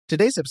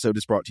Today's episode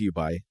is brought to you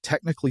by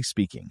Technically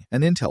Speaking,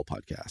 an Intel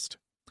podcast.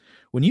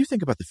 When you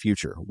think about the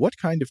future, what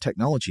kind of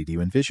technology do you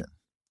envision?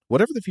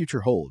 Whatever the future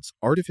holds,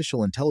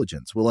 artificial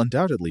intelligence will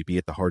undoubtedly be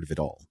at the heart of it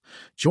all.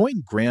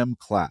 Join Graham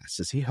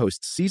Class as he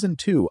hosts Season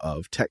 2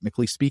 of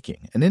Technically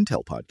Speaking, an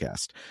Intel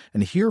podcast,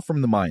 and hear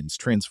from the minds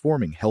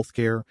transforming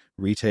healthcare,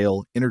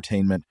 retail,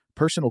 entertainment,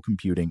 personal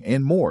computing,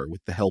 and more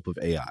with the help of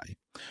AI.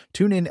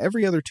 Tune in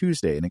every other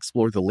Tuesday and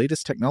explore the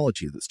latest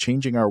technology that's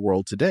changing our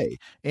world today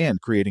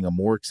and creating a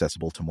more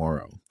accessible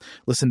tomorrow.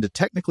 Listen to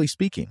Technically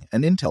Speaking,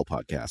 an Intel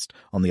podcast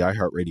on the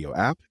iHeartRadio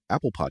app,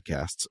 Apple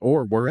Podcasts,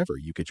 or wherever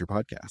you get your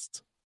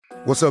podcasts.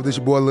 What's up, this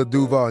your boy Lil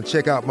Duval, and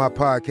check out my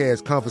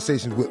podcast,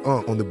 Conversations with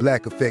Unc, on the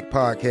Black Effect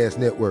Podcast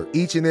Network.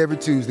 Each and every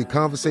Tuesday,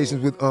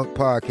 Conversations with Unc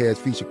podcast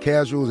feature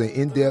casuals and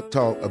in-depth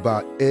talk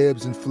about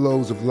ebbs and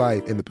flows of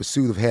life and the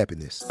pursuit of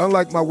happiness.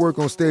 Unlike my work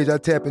on stage, I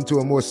tap into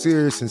a more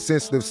serious and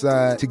sensitive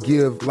side to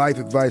give life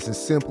advice and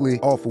simply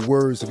offer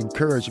words of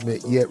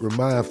encouragement, yet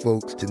remind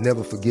folks to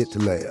never forget to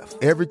laugh.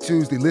 Every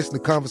Tuesday, listen to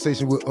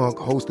Conversations with Unc,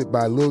 hosted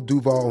by Lil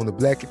Duval on the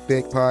Black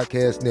Effect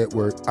Podcast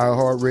Network,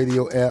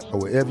 iHeartRadio app,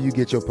 or wherever you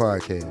get your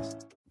podcasts.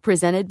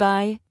 Presented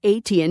by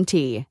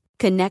AT&T.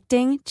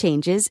 Connecting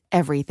changes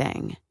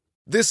everything.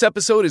 This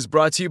episode is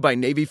brought to you by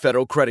Navy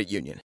Federal Credit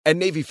Union. At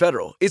Navy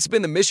Federal, it's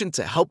been the mission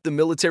to help the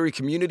military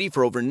community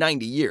for over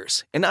 90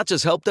 years. And not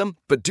just help them,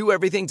 but do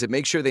everything to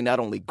make sure they not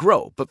only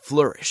grow, but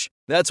flourish.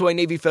 That's why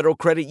Navy Federal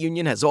Credit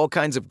Union has all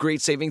kinds of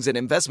great savings and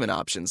investment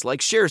options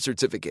like share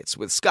certificates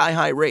with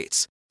sky-high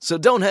rates. So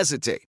don't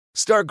hesitate.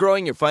 Start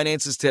growing your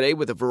finances today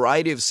with a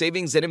variety of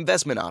savings and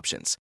investment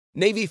options.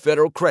 Navy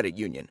Federal Credit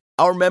Union.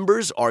 Our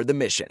members are the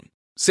mission.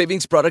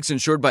 Savings products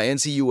insured by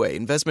NCUA.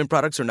 Investment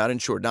products are not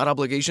insured, not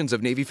obligations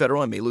of Navy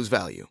Federal and may lose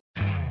value.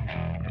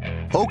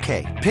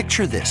 Okay,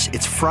 picture this.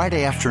 It's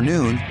Friday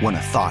afternoon when a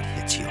thought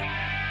hits you.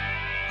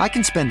 I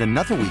can spend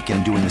another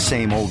weekend doing the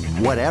same old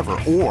whatever,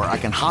 or I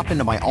can hop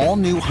into my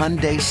all-new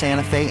Hyundai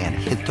Santa Fe and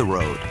hit the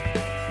road.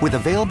 With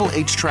available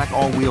H-Track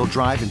all-wheel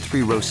drive and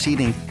 3-row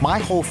seating, my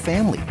whole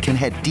family can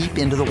head deep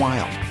into the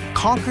wild.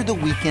 Conquer the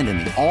weekend in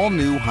the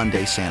all-new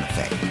Hyundai Santa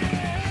Fe.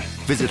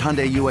 Visit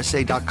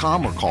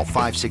HyundaiUSA.com or call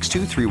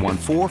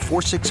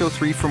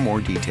 562-314-4603 for more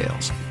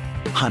details.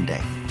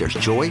 Hyundai, there's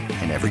joy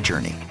in every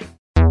journey.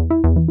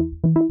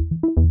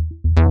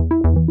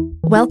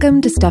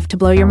 Welcome to Stuff to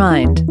Blow Your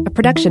Mind, a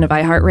production of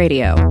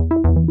iHeartRadio.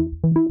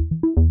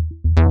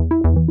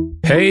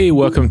 Hey,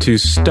 welcome to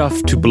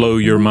Stuff to Blow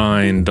Your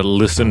Mind, the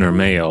listener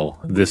mail.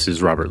 This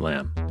is Robert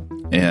Lamb.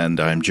 And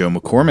I'm Joe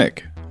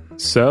McCormick.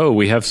 So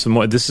we have some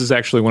more. This is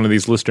actually one of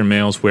these listener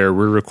mails where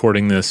we're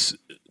recording this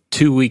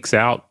 2 weeks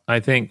out,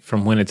 I think,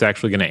 from when it's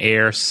actually going to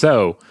air.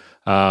 So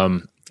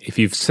if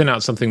you've sent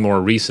out something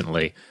more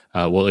recently,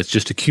 well, it's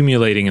just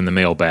accumulating in the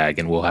mailbag,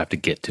 and we'll have to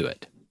get to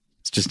it.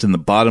 It's just in the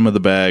bottom of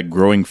the bag,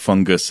 growing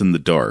fungus in the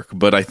dark.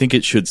 But I think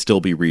it should still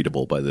be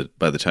readable by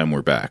the time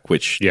we're back,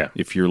 which, yeah,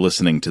 if you're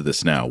listening to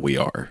this now, we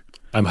are.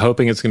 I'm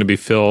hoping it's going to be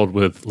filled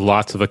with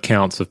lots of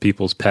accounts of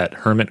people's pet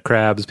hermit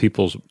crabs,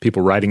 people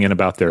writing in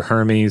about their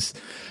Hermes,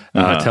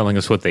 telling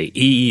us what they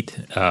eat,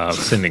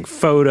 sending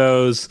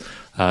photos.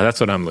 That's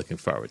what I'm looking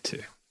forward to.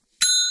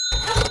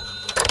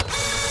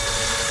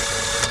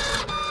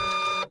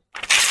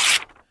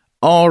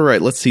 All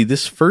right, let's see.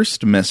 This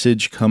first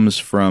message comes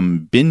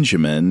from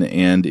Benjamin,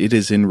 and it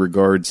is in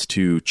regards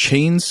to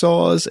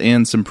chainsaws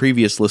and some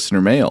previous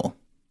listener mail.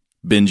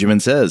 Benjamin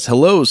says,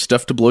 "Hello,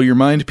 Stuff to Blow Your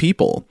Mind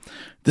people.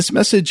 This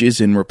message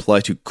is in reply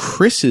to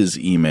Chris's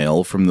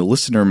email from the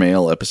listener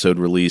mail episode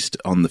released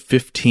on the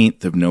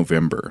 15th of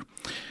November.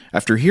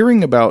 After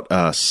hearing about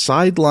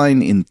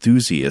sideline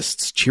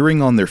enthusiasts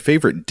cheering on their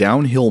favorite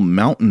downhill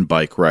mountain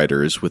bike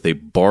riders with a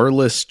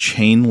barless,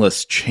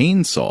 chainless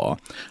chainsaw,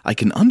 I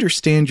can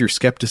understand your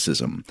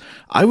skepticism.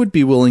 I would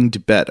be willing to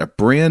bet a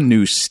brand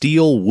new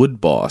steel wood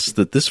boss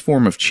that this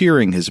form of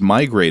cheering has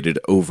migrated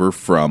over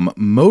from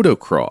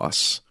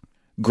motocross.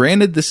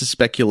 Granted, this is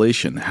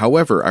speculation.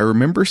 However, I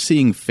remember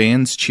seeing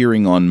fans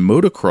cheering on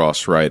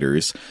motocross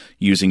riders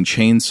using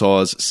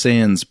chainsaws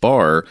sans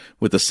bar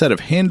with a set of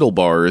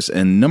handlebars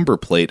and number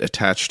plate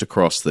attached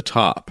across the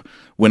top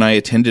when I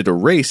attended a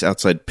race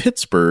outside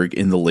Pittsburgh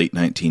in the late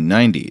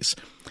 1990s.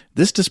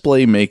 This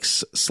display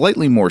makes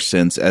slightly more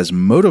sense as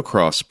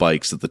motocross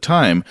bikes at the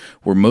time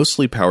were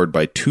mostly powered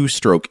by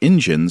two-stroke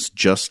engines,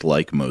 just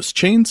like most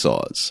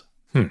chainsaws."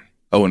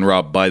 Oh, and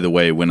Rob, by the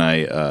way, when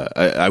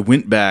I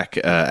went back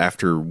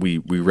after we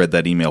read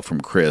that email from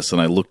Chris, and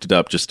I looked it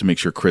up just to make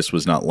sure Chris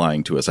was not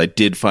lying to us, I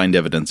did find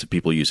evidence of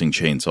people using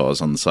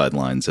chainsaws on the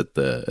sidelines at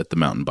the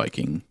mountain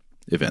biking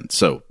event.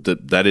 So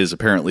that is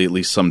apparently at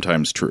least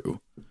sometimes true.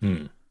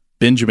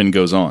 Benjamin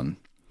goes on.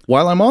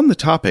 While I'm on the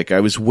topic, I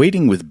was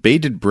waiting with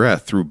bated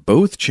breath through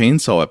both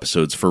chainsaw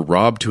episodes for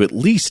Rob to at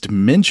least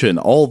mention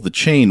all the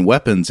chain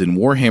weapons in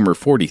Warhammer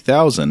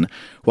 40,000.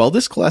 While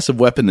this class of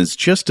weapon is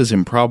just as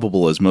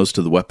improbable as most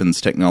of the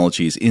weapons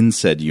technologies in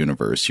said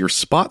universe, your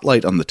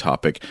spotlight on the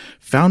topic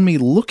found me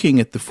looking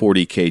at the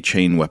 40k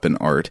chain weapon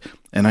art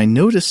and I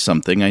noticed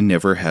something I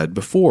never had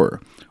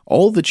before.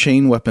 All the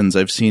chain weapons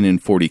I've seen in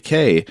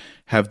 40K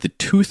have the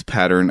tooth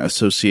pattern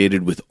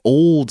associated with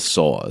old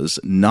saws,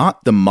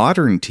 not the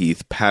modern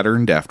teeth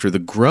patterned after the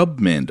grub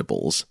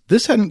mandibles.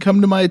 This hadn't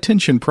come to my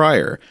attention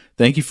prior.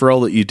 Thank you for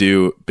all that you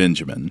do,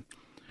 Benjamin.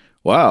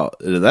 Wow,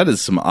 that is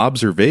some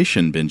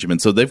observation, Benjamin.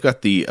 So they've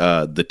got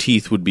the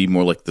teeth would be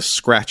more like the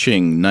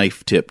scratching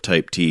knife tip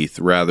type teeth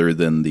rather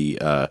than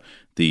the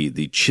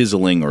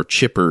chiseling or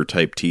chipper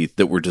type teeth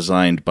that were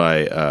designed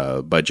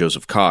by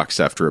Joseph Cox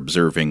after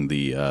observing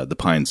the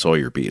pine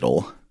sawyer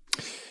beetle.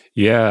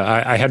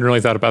 Yeah, I hadn't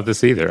really thought about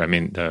this either. I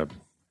mean,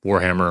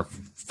 Warhammer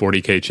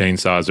 40K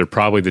chainsaws are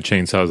probably the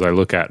chainsaws I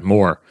look at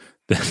more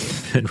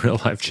than real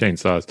life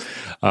chainsaws.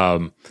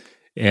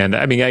 And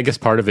I mean, I guess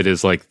part of it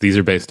is like these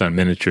are based on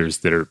miniatures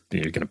that you're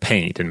going to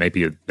paint, and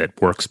maybe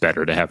that works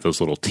better to have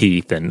those little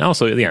teeth. And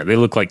also, yeah, they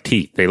look like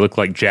teeth. They look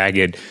like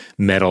jagged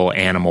metal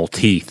animal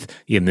teeth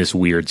in this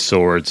weird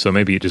sword. So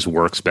maybe it just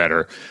works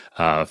better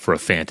for a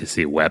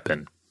fantasy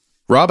weapon.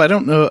 Rob, I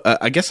don't know.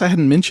 I guess I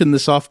hadn't mentioned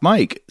this off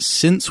mic.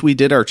 Since we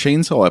did our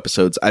chainsaw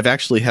episodes, I've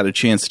actually had a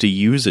chance to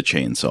use a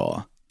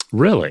chainsaw.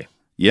 Really?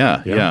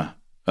 Yeah.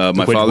 My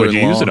father-in-law. What did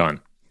you use it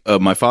on?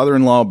 My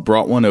father-in-law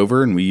brought one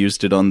over, and we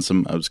used it on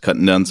I was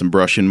cutting down some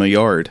brush in my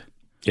yard.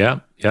 Yeah.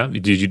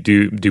 Did you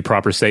do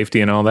proper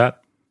safety and all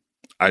that?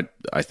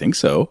 I think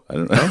so. I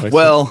don't know.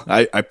 Well,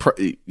 I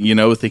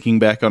thinking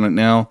back on it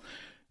now,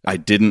 I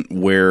didn't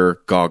wear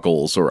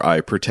goggles or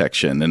eye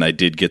protection, and I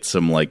did get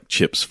some like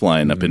chips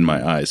flying up in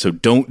my eyes. So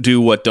don't do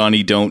what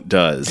Donnie Don't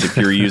does. If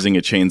you're using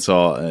a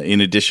chainsaw,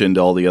 in addition to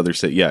all the other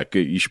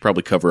you should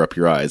probably cover up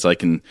your eyes. I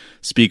can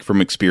speak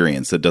from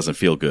experience. That doesn't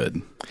feel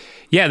good.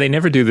 Yeah, they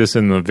never do this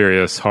in the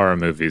various horror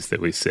movies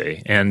that we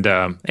see. And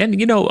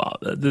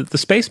the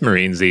Space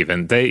Marines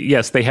even, they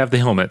have the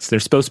helmets. They're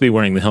supposed to be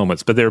wearing the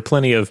helmets, but there are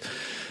plenty of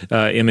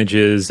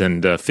images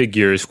and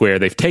figures where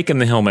they've taken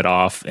the helmet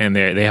off and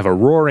they have a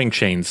roaring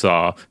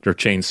chainsaw, or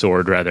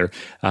chainsword rather.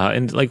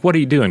 And like, what are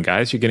you doing,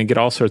 guys? You're going to get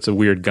all sorts of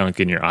weird gunk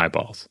in your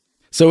eyeballs.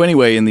 So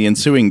anyway, in the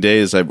ensuing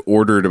days, I've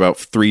ordered about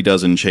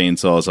 36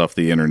 chainsaws off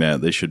the internet.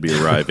 They should be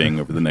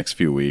arriving over the next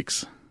few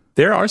weeks.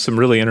 There are some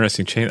really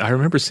interesting chains. I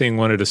remember seeing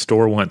one at a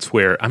store once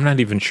where I'm not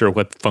even sure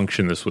what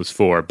function this was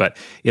for, but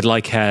it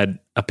like had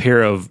a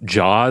pair of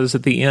jaws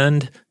at the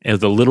end and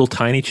the little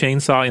tiny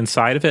chainsaw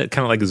inside of it,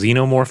 kind of like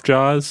xenomorph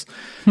jaws.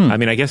 I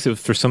mean, I guess it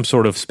was for some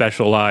sort of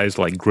specialized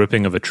like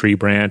gripping of a tree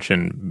branch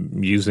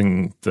and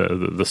using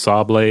the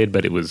saw blade,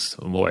 but it was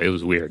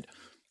weird.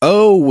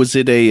 Oh, was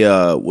it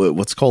a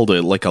what's called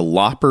a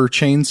lopper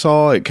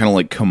chainsaw? It kind of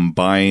like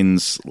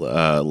combines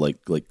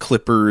like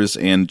clippers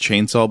and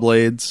chainsaw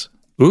blades.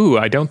 Ooh,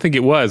 I don't think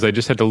it was. I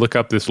just had to look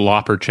up this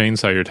lopper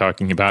chainsaw you're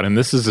talking about, and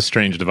this is a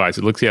strange device.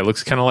 It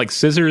looks kind of like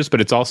scissors,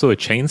 but it's also a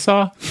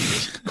chainsaw.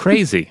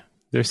 Crazy.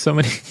 There's so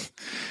many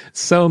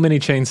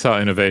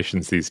chainsaw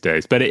innovations these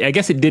days. But I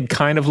guess it did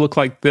kind of look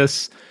like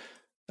this.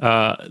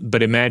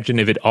 But imagine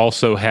if it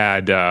also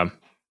had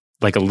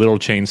like a little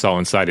chainsaw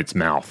inside its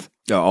mouth.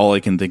 All I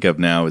can think of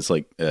now is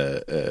like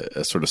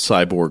a sort of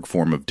cyborg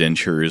form of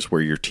dentures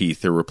where your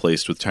teeth are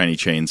replaced with tiny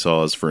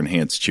chainsaws for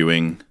enhanced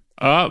chewing.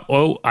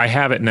 I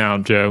have it now,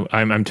 Joe.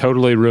 I'm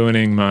totally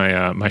ruining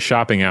my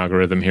shopping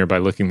algorithm here by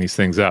looking these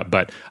things up.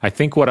 But I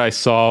think what I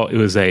saw, it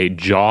was a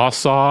jaw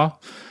saw.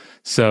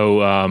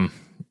 So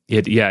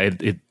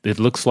it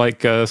looks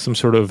like some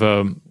sort of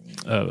a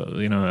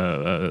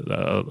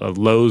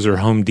Lowe's or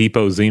Home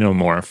Depot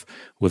xenomorph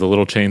with a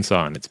little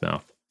chainsaw in its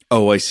mouth.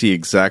 Oh, I see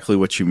exactly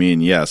what you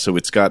mean. Yeah, so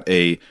it's got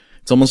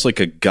it's almost like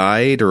a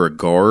guide or a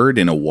guard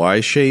in a Y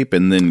shape,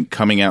 and then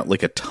coming out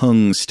like a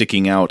tongue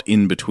sticking out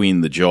in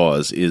between the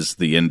jaws is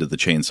the end of the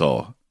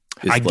chainsaw.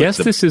 I guess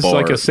this is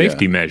like a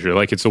safety measure.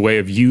 Like it's a way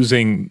of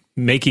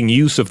making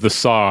use of the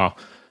saw,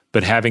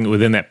 but having it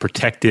within that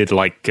protected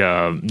like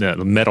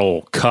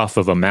metal cuff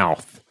of a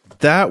mouth.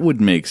 That would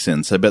make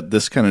sense. I bet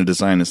this kind of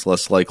design is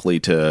less likely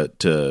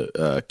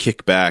to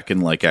kick back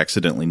and like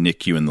accidentally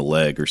nick you in the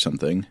leg or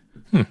something.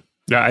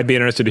 I'd be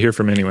interested to hear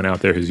from anyone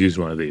out there who's used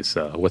one of these.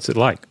 What's it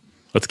like?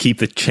 Let's keep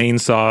the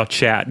chainsaw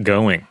chat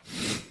going.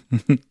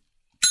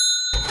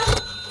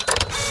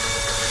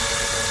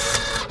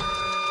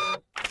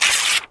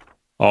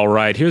 All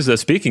right.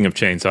 Speaking of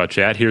chainsaw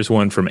chat, here's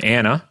one from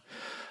Anna.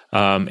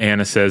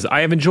 Anna says,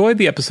 I have enjoyed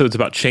the episodes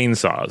about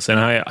chainsaws, and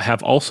I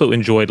have also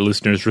enjoyed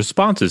listeners'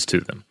 responses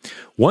to them.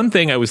 One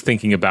thing I was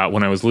thinking about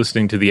when I was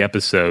listening to the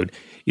episode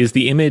is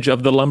the image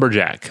of the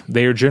lumberjack.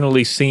 They are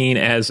generally seen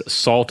as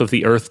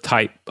salt-of-the-earth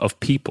type of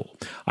people.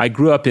 I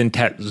grew up in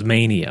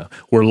Tasmania,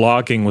 where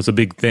logging was a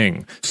big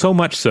thing, so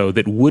much so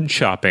that wood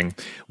chopping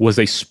was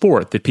a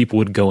sport that people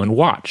would go and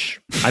watch.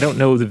 I don't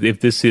know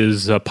if this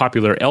is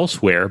popular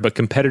elsewhere, but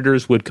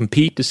competitors would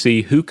compete to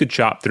see who could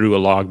chop through a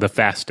log the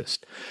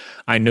fastest.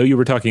 I know you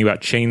were talking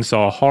about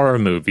chainsaw horror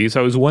movies.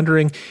 I was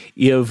wondering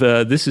if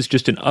this is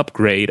just an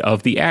upgrade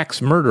of the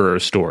axe murderer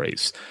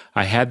stories.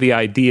 I had the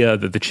idea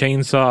that the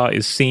chainsaw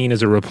is seen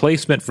as a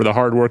replacement for the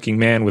hardworking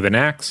man with an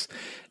axe.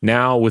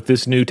 now with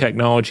this new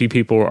technology,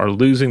 people are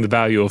losing the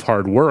value of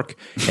hard work,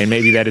 and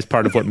maybe that is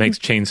part of what makes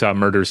chainsaw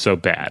murders so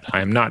bad.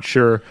 I am not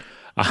sure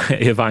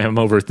if I am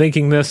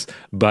overthinking this,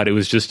 but it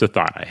was just a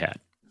thought I had.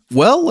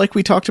 Well, like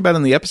we talked about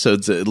in the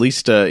episodes, at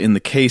least in the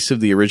case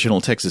of the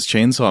original Texas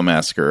Chainsaw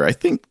Massacre, I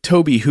think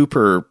Tobe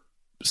Hooper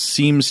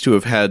seems to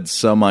have had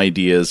some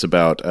ideas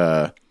about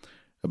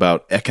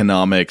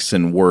economics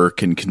and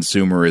work and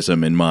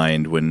consumerism in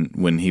mind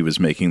when he was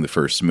making the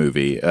first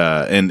movie.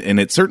 And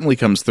it certainly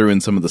comes through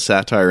in some of the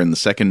satire in the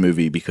second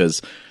movie,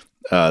 because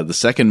the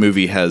second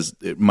movie has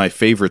my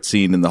favorite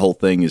scene in the whole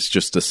thing is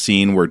just a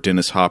scene where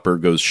Dennis Hopper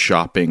goes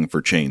shopping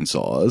for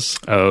chainsaws.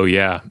 Oh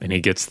yeah, and he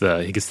gets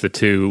the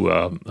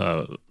two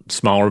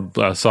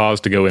smaller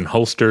saws to go in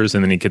holsters,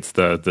 and then he gets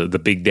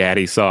the Big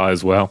Daddy saw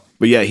as well.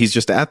 But yeah, he's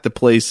just at the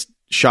place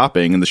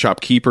shopping, and the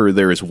shopkeeper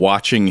there is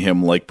watching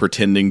him, like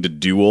pretending to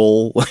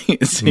duel,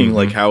 seeing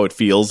like how it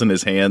feels in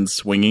his hands,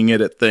 swinging it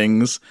at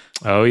things.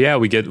 Oh yeah,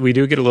 we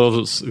do get a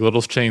little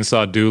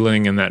chainsaw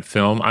dueling in that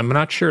film. I'm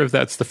not sure if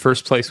that's the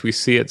first place we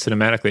see it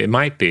cinematically. It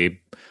might be,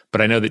 but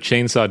I know that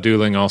chainsaw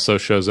dueling also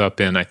shows up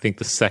in, I think,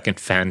 the second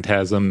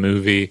Phantasm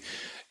movie.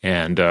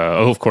 And,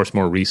 of course,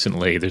 more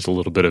recently, there's a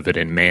little bit of it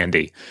in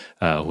Mandy,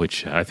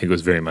 which I think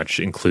was very much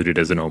included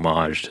as an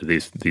homage to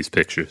these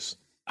pictures.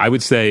 I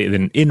would say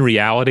that in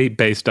reality,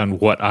 based on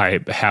what I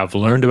have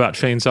learned about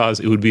chainsaws,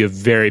 it would be a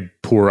very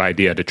poor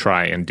idea to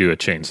try and do a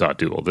chainsaw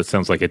duel. That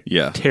sounds like a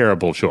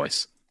terrible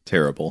choice.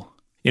 Terrible.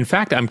 In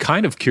fact, I'm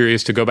kind of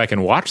curious to go back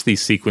and watch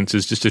these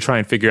sequences just to try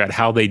and figure out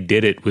how they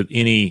did it with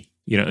any,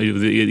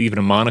 even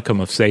a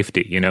monicum of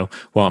safety,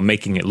 while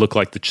making it look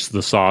like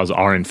the saws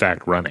are in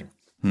fact running.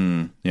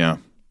 Yeah.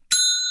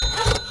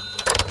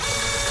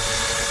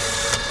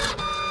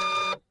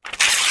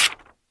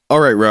 All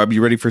right, Rob,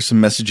 you ready for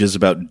some messages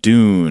about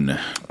Dune?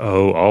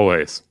 Oh,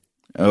 always.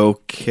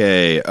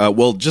 Okay.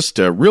 Well, just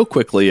real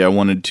quickly, I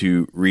wanted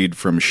to read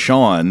from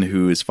Sean,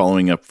 who is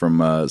following up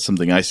from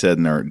something I said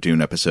in our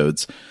Dune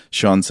episodes.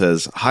 Sean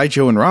says, "Hi,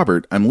 Joe and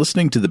Robert. I'm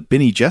listening to the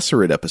Bene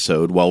Gesserit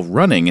episode while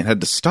running and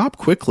had to stop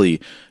quickly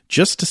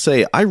just to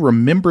say I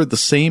remember the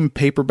same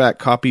paperback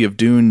copy of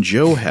Dune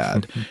Joe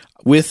had."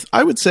 With,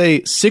 I would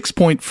say,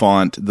 6-point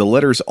font, the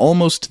letters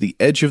almost to the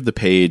edge of the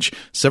page,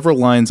 several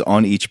lines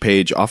on each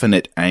page, often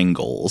at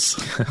angles.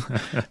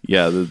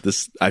 Yeah,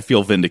 this I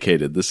feel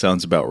vindicated. This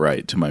sounds about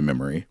right to my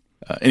memory.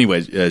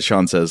 Anyway,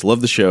 Sean says,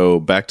 "Love the show.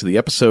 Back to the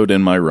episode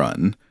and my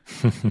run."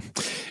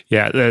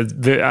 Yeah,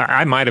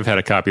 I might have had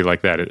a copy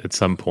like that at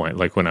some point,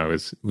 like when I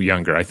was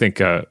younger.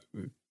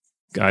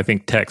 I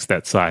think text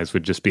that size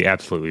would just be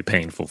absolutely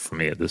painful for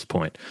me at this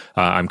point.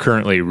 I'm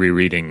currently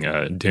rereading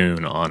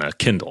Dune on a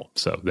Kindle,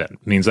 so that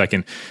means I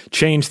can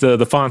change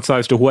the font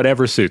size to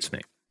whatever suits me.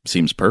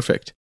 Seems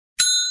perfect.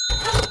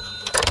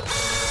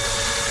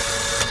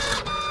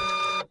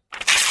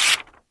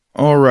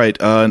 All right,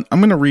 I'm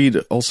going to read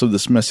also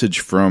this message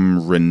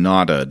from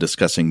Renata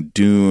discussing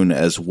Dune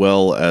as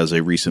well as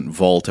a recent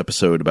Vault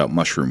episode about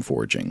mushroom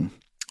foraging.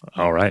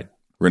 All right.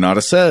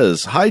 Renata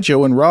says, "Hi,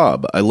 Joe and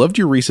Rob. I loved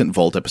your recent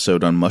Vault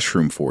episode on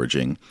mushroom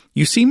foraging.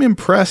 You seem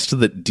impressed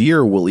that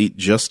deer will eat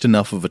just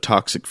enough of a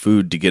toxic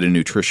food to get a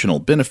nutritional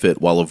benefit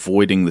while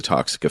avoiding the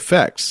toxic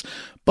effects.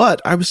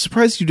 But I was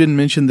surprised you didn't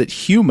mention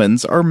that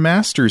humans are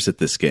masters at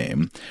this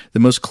game.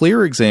 The most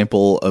clear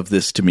example of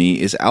this to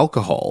me is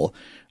alcohol.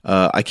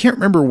 I can't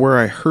remember where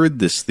I heard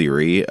this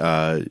theory.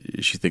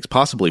 She thinks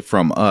possibly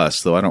from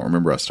us, though I don't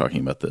remember us talking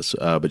about this.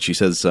 But she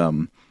says,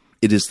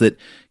 it is that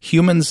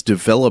humans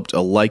developed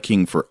a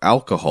liking for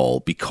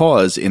alcohol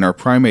because in our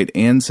primate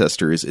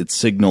ancestors it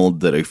signaled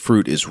that a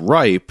fruit is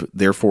ripe,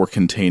 therefore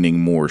containing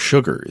more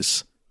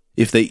sugars.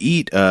 If they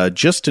eat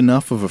just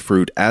enough of a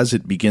fruit as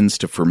it begins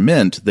to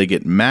ferment, they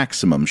get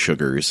maximum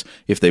sugars.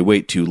 If they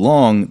wait too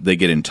long, they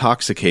get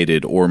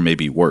intoxicated or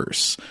maybe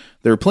worse.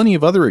 There are plenty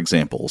of other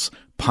examples.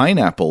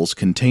 Pineapples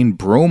contain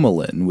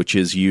bromelain, which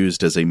is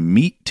used as a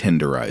meat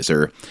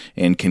tenderizer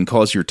and can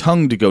cause your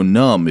tongue to go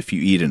numb if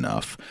you eat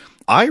enough.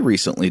 I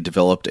recently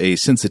developed a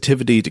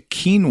sensitivity to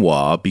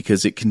quinoa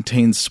because it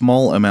contains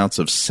small amounts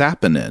of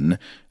saponin,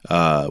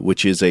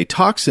 which is a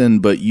toxin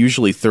but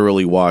usually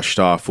thoroughly washed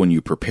off when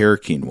you prepare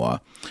quinoa.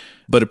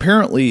 But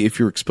apparently, if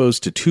you're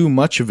exposed to too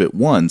much of it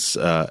once,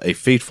 a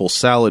fateful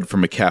salad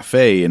from a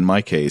cafe in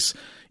my case,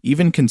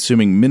 even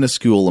consuming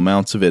minuscule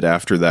amounts of it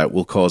after that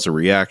will cause a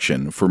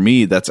reaction. For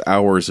me, that's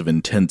hours of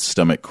intense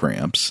stomach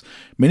cramps.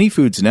 Many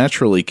foods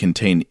naturally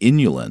contain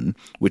inulin,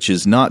 which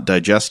is not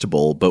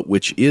digestible, but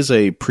which is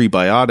a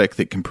prebiotic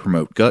that can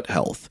promote gut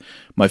health.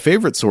 My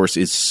favorite source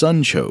is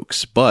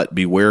Sunchokes, but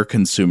beware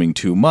consuming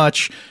too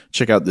much.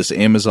 Check out this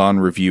Amazon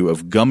review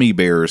of gummy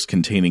bears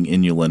containing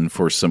inulin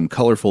for some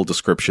colorful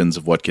descriptions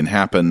of what can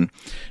happen.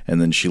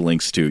 And then she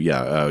links to,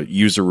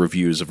 user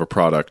reviews of a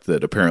product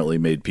that apparently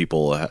made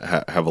people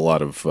have a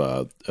lot of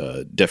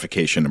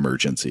defecation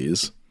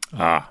emergencies.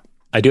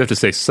 I do have to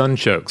say,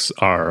 Sunchokes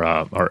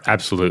are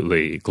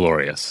absolutely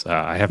glorious.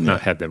 I have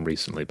not had them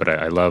recently, but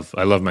I love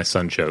my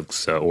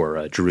Sunchokes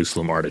or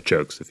Jerusalem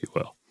artichokes, if you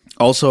will.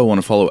 Also, I want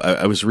to follow.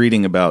 I was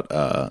reading about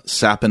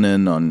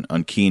saponin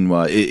on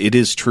quinoa. It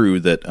is true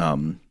that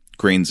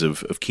grains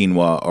of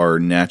quinoa are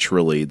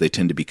naturally, they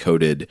tend to be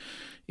coated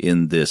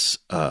in this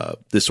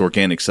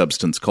organic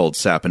substance called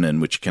saponin,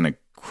 which kind of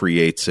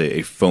creates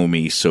a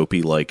foamy,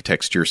 soapy-like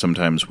texture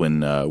sometimes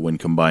when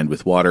combined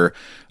with water.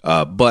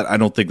 But I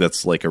don't think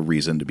that's like a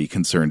reason to be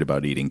concerned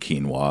about eating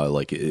quinoa.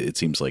 Like it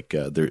seems like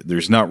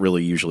there's not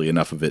really usually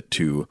enough of it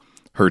to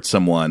hurt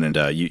someone,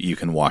 and you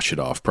can wash it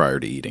off prior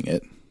to eating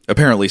it.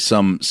 Apparently,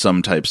 some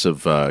types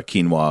of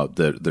quinoa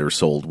that are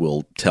sold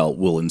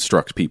will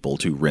instruct people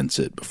to rinse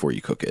it before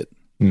you cook it.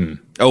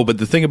 Oh, but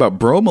the thing about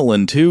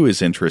bromelain, too,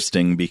 is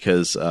interesting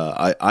because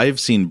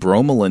I've seen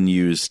bromelain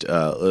used,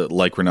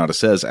 like Renata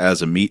says,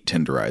 as a meat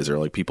tenderizer.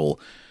 Like people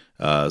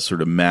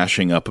sort of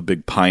mashing up a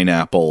big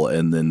pineapple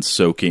and then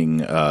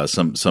soaking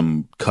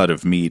some cut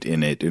of meat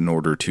in it in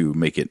order to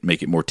make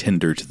it more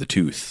tender to the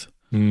tooth.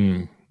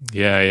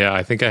 Yeah.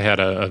 I think I had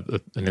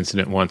an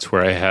incident once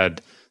where I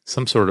had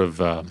some sort of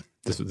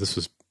this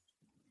was.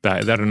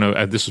 I don't know.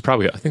 This was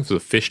probably, I think it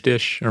was a fish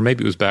dish, or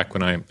maybe it was back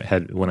when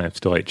I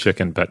still ate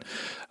chicken. But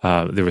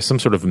there was some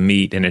sort of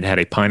meat, and it had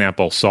a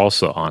pineapple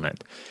salsa on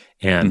it,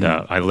 and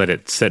I let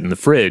it sit in the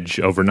fridge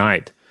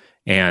overnight.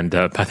 And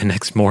by the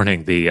next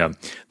morning,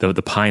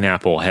 the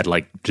pineapple had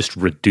like just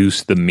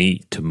reduced the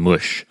meat to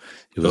mush.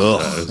 It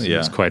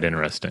was quite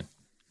interesting.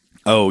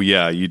 Oh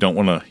yeah, you don't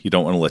want to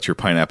let your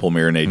pineapple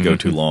marinade go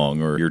too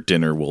long, or your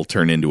dinner will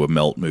turn into a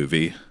melt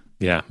movie.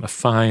 Yeah, a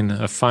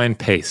fine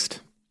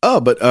paste. Oh,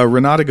 but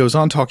Renata goes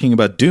on talking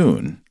about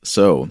Dune.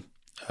 So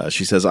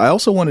she says, I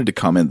also wanted to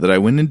comment that I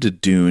went into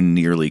Dune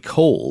nearly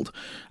cold.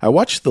 I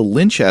watched the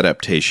Lynch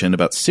adaptation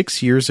about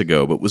 6 years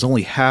ago, but was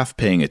only half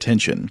paying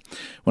attention.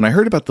 When I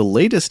heard about the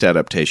latest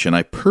adaptation,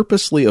 I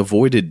purposely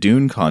avoided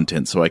Dune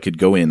content so I could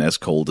go in as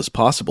cold as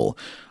possible.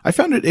 I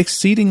found it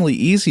exceedingly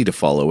easy to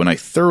follow, and I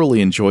thoroughly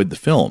enjoyed the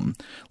film.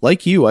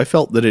 Like you, I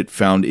felt that it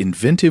found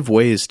inventive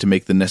ways to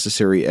make the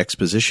necessary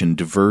exposition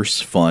diverse,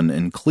 fun,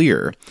 and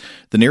clear.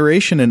 The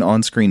narration and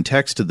on-screen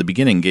text at the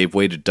beginning gave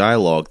way to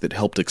dialogue that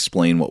helped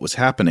explain what was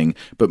happening,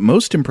 but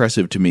most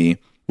impressive to me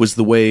was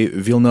the way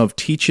Villeneuve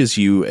teaches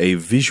you a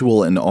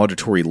visual and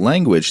auditory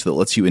language that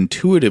lets you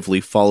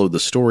intuitively follow the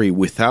story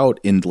without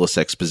endless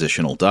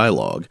expositional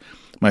dialogue.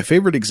 My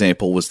favorite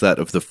example was that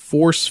of the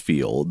force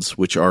fields,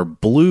 which are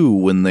blue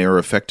when they are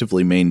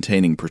effectively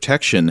maintaining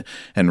protection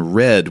and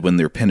red when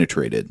they're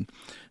penetrated.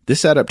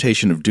 This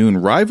adaptation of Dune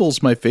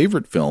rivals my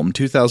favorite film,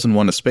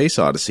 2001: A Space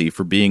Odyssey,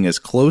 for being as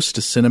close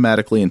to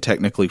cinematically and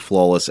technically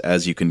flawless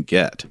as you can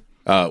get.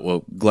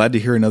 Well, glad to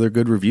hear another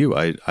good review.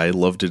 I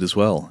loved it as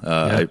well.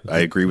 I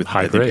agree with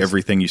I think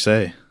everything you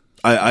say.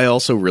 I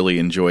also really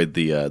enjoyed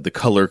the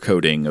color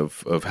coding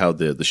of how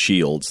the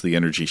shields, the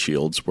energy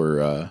shields,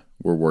 were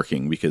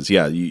working, because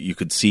you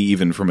could see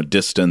even from a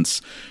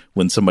distance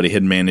when somebody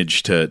had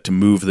managed to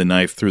move the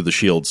knife through the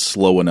shield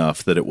slow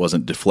enough that it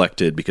wasn't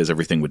deflected, because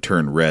everything would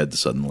turn red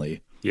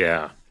suddenly.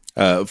 Yeah.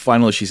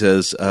 Finally, she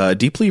says,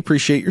 deeply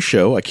appreciate your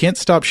show. I can't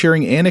stop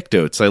sharing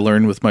anecdotes I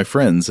learn with my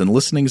friends, and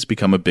listening has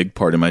become a big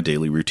part of my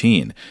daily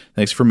routine.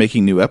 Thanks for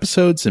making new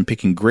episodes and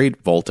picking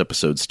great Vault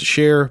episodes to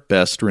share.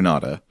 Best,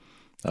 Renata.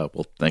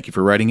 Well, thank you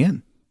for writing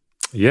in.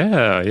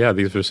 Yeah,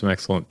 these are some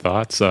excellent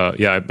thoughts.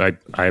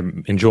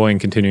 I'm enjoying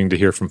continuing to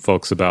hear from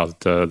folks about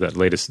the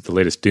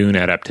latest Dune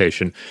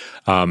adaptation.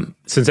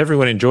 Since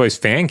everyone enjoys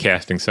fan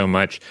casting so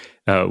much,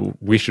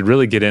 we should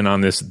really get in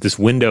on this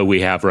window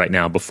we have right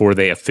now before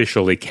they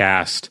officially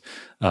cast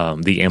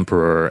the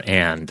Emperor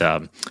and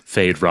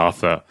Fade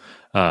Rotha.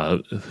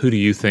 Who do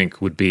you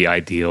think would be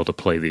ideal to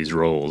play these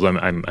roles?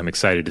 I'm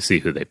excited to see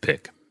who they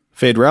pick.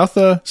 Fade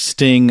Rotha,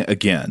 Sting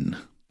again.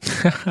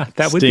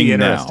 That would be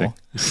interesting. Now.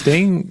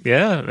 Sting,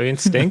 yeah. I mean,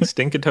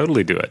 Sting could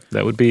totally do it.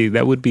 That would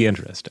be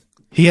interesting.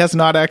 He has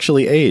not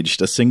actually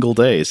aged a single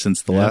day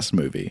since the last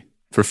movie.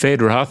 For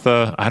Fade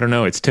Rotha, I don't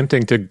know. It's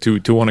tempting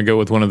to want to go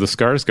with one of the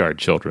Skarsgård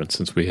children,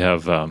 since we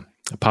have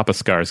Papa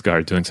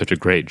Skarsgård doing such a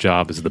great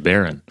job as the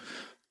Baron.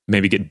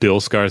 Maybe get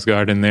Bill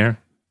Skarsgård in there.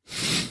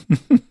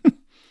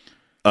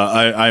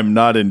 I'm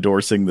not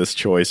endorsing this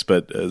choice,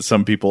 but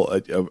some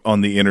people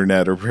on the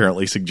internet are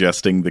apparently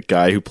suggesting the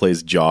guy who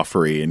plays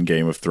Joffrey in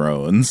Game of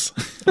Thrones.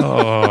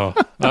 Oh,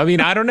 I mean,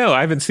 I don't know.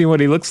 I haven't seen what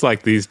he looks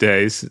like these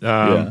days.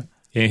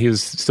 He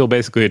was still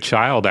basically a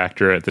child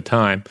actor at the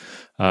time,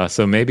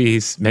 so maybe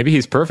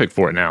he's perfect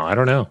for it now. I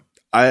don't know.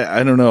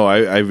 I don't know.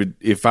 I would,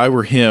 if I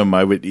were him,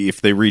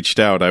 if they reached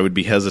out, I would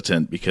be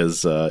hesitant,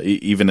 because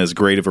even as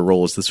great of a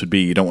role as this would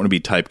be, you don't want to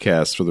be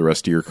typecast for the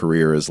rest of your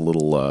career as a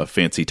little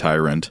fancy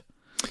tyrant.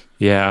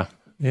 Yeah.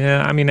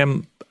 I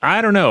mean,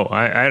 I don't know.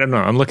 I don't know.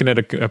 I'm looking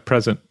at a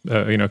present,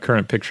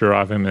 current picture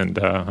of him, and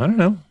I don't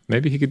know.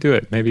 Maybe he could do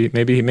it.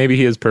 Maybe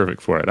he is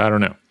perfect for it. I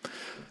don't know.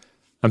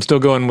 I'm still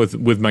going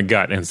with my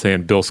gut and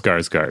saying Bill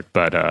Skarsgård,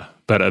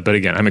 but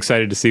again, I'm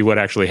excited to see what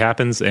actually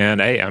happens, and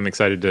hey, I'm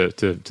excited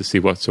to see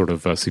what sort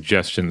of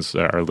suggestions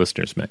our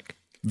listeners make.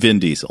 Vin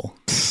Diesel.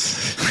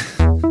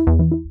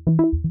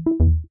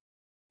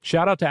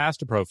 Shout out to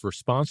Astapro for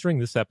sponsoring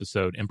this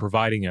episode and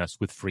providing us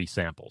with free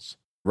samples.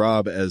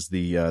 Rob, as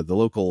the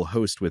local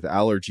host with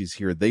allergies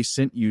here, they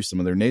sent you some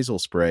of their nasal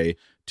spray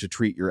to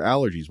treat your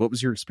allergies. What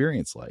was your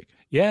experience like?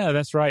 Yeah,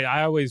 that's right.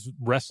 I always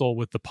wrestle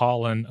with the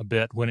pollen a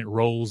bit when it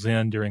rolls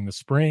in during the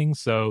spring,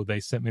 so they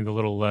sent me the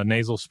little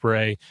nasal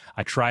spray.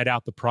 I tried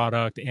out the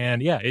product,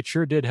 and yeah, it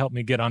sure did help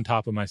me get on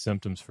top of my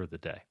symptoms for the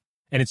day.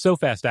 And it's so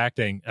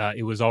fast-acting,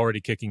 it was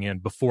already kicking in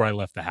before I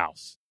left the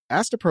house.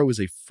 Astepro is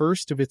a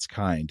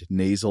first-of-its-kind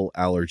nasal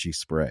allergy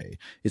spray.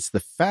 It's the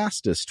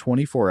fastest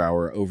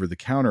 24-hour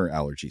over-the-counter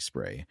allergy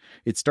spray.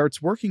 It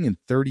starts working in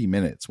 30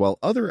 minutes, while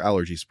other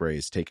allergy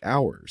sprays take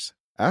hours.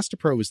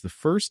 Astepro is the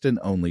first and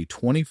only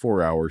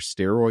 24-hour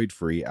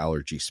steroid-free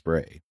allergy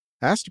spray.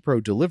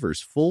 Astepro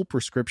delivers full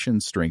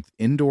prescription-strength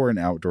indoor and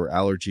outdoor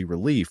allergy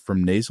relief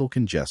from nasal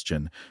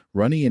congestion,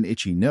 runny and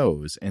itchy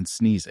nose, and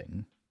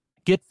sneezing.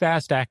 Get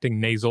fast-acting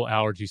nasal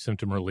allergy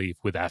symptom relief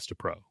with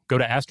Astepro. Go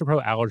to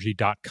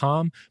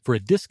asteproallergy.com for a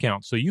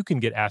discount so you can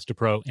get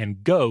Astepro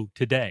and go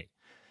today.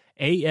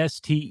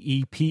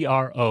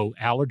 ASTEPRO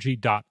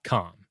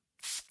allergy.com.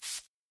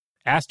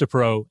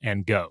 Astepro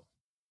and go.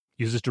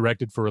 Use as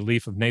directed for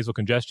relief of nasal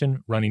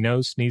congestion, runny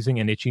nose, sneezing,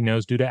 and itchy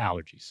nose due to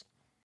allergies.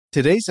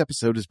 Today's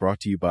episode is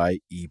brought to you by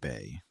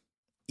eBay.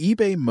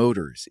 eBay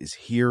Motors is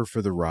here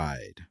for the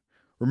ride.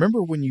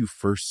 Remember when you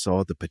first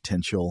saw the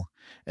potential?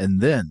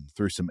 And then,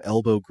 through some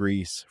elbow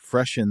grease,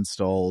 fresh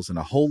installs, and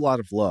a whole lot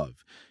of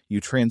love, you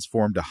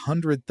transformed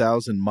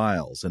 100,000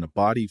 miles and a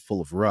body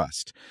full of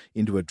rust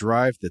into a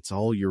drive that's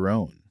all your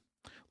own.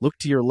 Look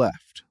to your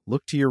left.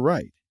 Look to your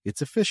right.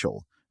 It's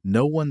official.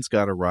 No one's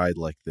got a ride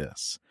like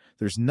this.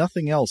 There's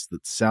nothing else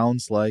that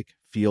sounds like,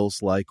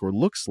 feels like, or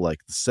looks like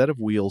the set of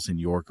wheels in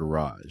your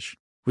garage.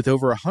 With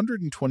over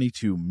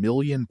 122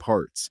 million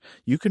parts,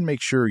 you can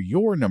make sure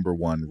your number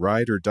one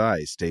ride or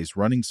die stays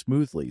running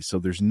smoothly, so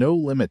there's no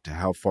limit to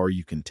how far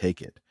you can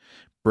take it.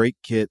 Brake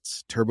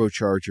kits,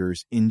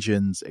 turbochargers,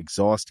 engines,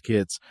 exhaust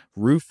kits,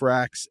 roof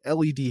racks,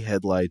 LED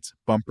headlights,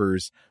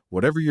 bumpers,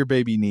 whatever your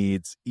baby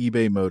needs,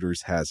 eBay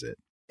Motors has it.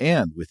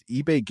 And with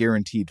eBay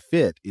Guaranteed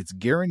Fit, it's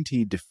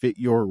guaranteed to fit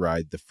your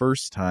ride the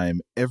first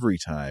time, every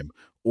time,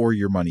 or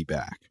your money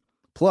back.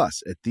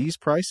 Plus, at these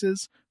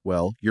prices,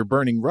 well, you're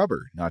burning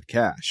rubber, not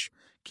cash.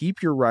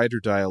 Keep your ride or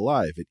die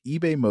alive at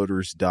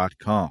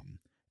ebaymotors.com.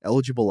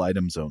 Eligible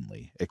items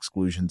only.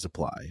 Exclusions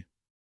apply.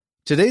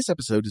 Today's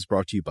episode is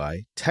brought to you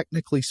by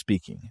Technically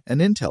Speaking, an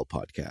Intel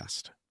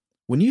podcast.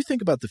 When you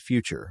think about the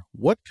future,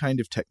 what kind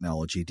of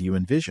technology do you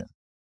envision?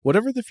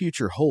 Whatever the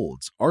future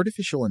holds,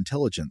 artificial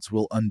intelligence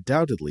will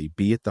undoubtedly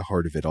be at the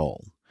heart of it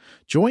all.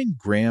 Join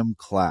Graham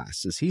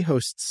Class as he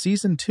hosts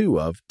Season 2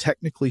 of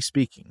Technically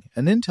Speaking,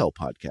 an Intel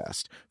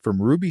podcast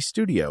from Ruby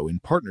Studio in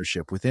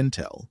partnership with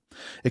Intel.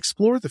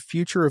 Explore the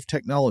future of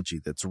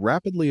technology that's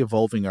rapidly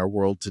evolving our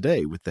world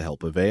today with the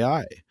help of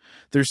AI.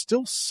 There's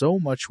still so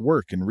much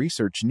work and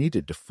research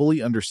needed to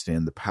fully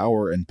understand the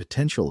power and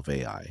potential of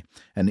AI,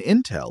 and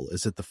Intel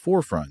is at the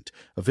forefront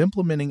of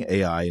implementing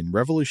AI in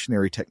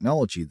revolutionary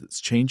technology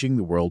that's changing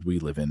the world we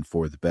live in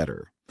for the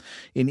better.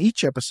 In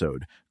each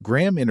episode,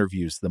 Graham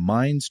interviews the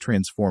minds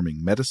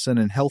transforming medicine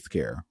and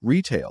healthcare,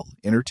 retail,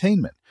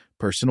 entertainment,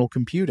 personal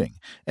computing,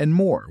 and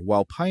more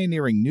while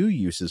pioneering new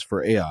uses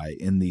for AI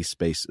in these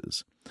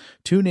spaces.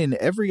 Tune in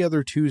every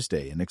other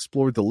Tuesday and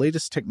explore the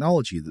latest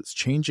technology that's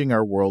changing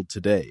our world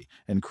today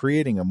and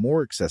creating a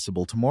more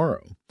accessible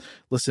tomorrow.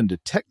 Listen to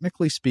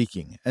Technically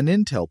Speaking, an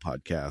Intel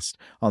podcast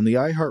on the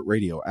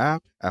iHeartRadio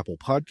app, Apple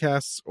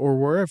Podcasts, or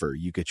wherever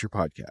you get your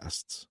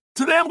podcasts.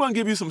 Today I'm going to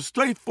give you some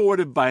straightforward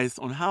advice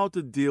on how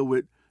to deal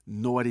with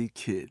naughty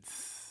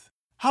kids.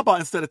 How about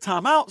instead of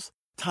timeouts,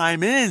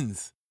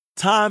 time-ins?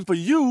 Time for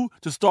you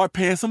to start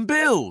paying some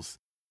bills.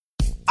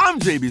 I'm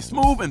JB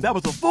Smoove, and that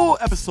was a full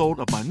episode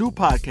of my new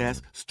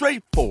podcast,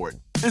 Straightforward,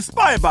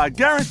 inspired by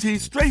guaranteed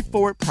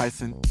straightforward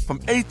pricing from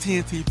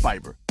AT&T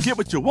Fiber. Get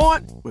what you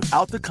want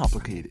without the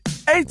complicated.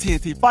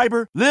 AT&T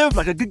Fiber, live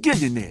like a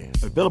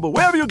gigillionaire. Available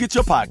wherever you get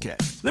your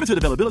podcasts. Limited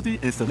availability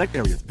in select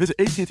areas. Visit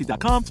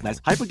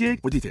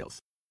AT&T.com/hypergig for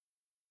details.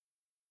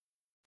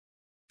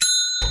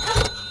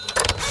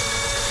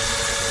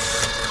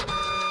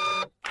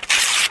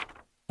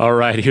 All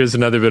right, here's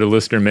another bit of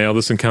listener mail.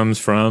 This one comes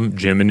from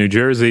Jim in New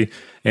Jersey,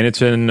 and it's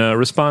in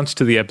response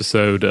to the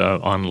episode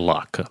on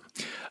luck.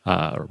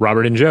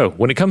 Robert and Joe,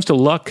 when it comes to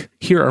luck,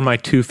 here are my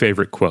two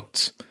favorite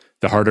quotes.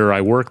 The harder I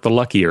work, the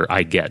luckier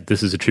I get.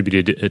 This is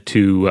attributed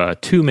to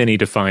Too Many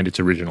to find its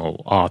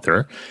original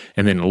author.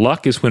 And then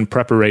luck is when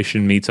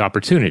preparation meets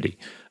opportunity.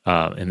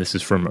 And this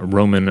is from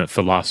Roman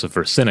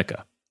philosopher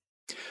Seneca.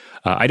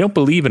 I don't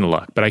believe in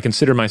luck, but I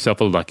consider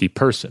myself a lucky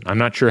person. I'm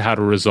not sure how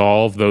to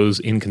resolve those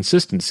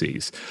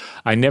inconsistencies.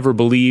 I never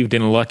believed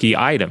in lucky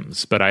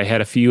items, but I had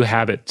a few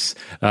habits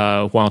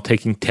while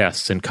taking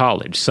tests in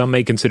college. Some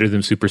may consider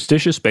them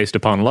superstitious based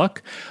upon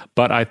luck,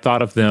 but I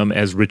thought of them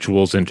as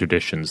rituals and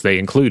traditions. They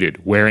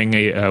included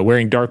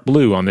wearing dark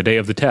blue on the day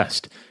of the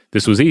test.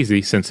 This was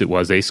easy since it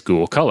was a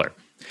school color.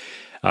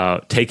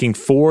 taking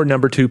 4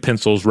 number 2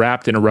 pencils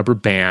wrapped in a rubber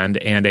band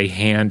and a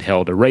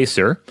handheld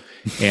eraser,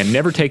 and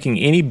never taking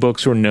any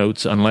books or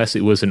notes unless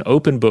it was an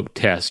open book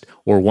test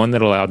or one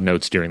that allowed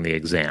notes during the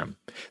exam.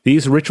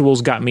 These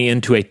rituals got me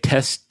into a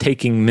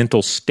test-taking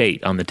mental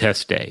state on the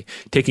test day.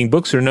 Taking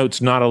books or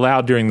notes not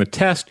allowed during the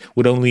test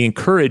would only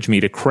encourage me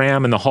to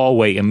cram in the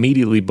hallway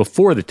immediately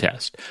before the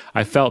test.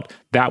 I felt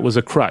that was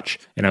a crutch,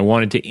 and I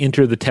wanted to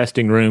enter the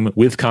testing room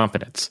with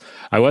confidence.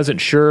 I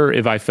wasn't sure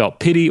if I felt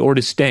pity or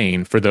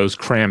disdain for those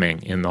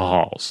cramming in the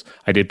halls.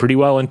 I did pretty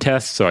well in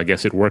tests, so I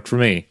guess it worked for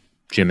me.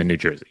 Jim in New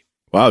Jersey.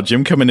 Wow,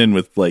 Jim coming in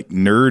with like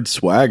nerd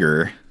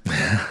swagger.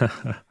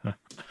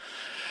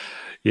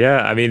 Yeah,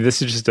 I mean,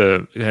 this is just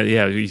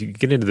you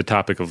get into the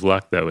topic of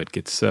luck, though, it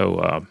gets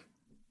so,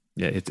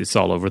 it's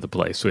all over the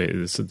place.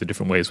 It's the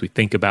different ways we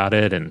think about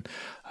it. And,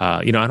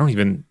 I don't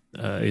even,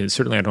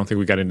 certainly I don't think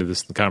we got into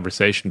this in the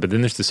conversation, but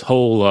then there's this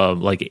whole,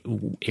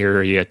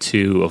 area,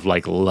 too, of,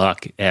 like,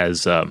 luck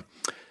as, how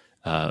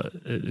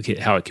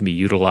it can be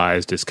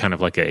utilized as kind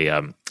of like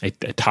a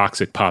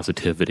toxic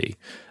positivity.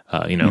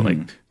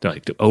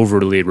 Like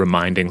overly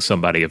reminding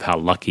somebody of how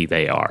lucky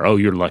they are. Oh,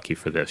 you're lucky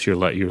for this. You're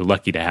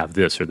lucky to have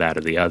this or that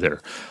or the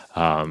other.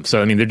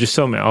 So I mean, there's just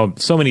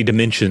so many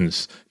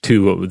dimensions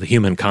to the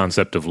human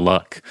concept of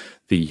luck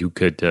that you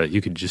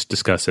could just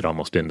discuss it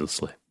almost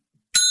endlessly.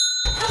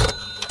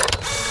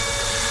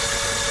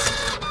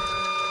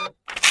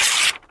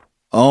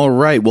 All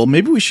right. Well,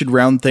 maybe we should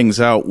round things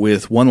out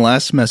with one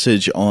last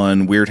message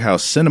on Weird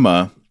House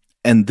Cinema.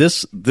 And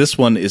this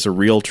one is a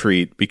real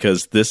treat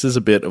because this is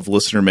a bit of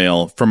listener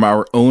mail from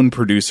our own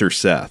producer,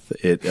 Seth.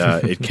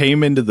 It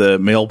came into the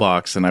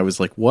mailbox and I was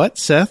like, what,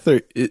 Seth?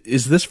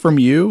 Is this from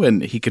you?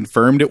 And he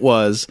confirmed it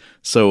was.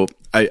 So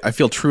I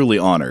feel truly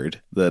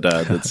honored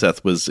that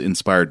Seth was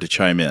inspired to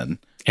chime in.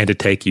 And to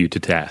take you to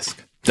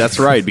task. That's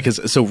right.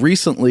 Because so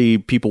recently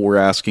people were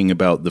asking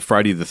about the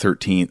Friday the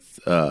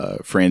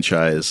 13th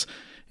franchise.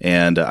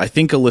 And I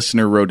think a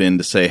listener wrote in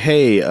to say,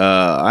 hey,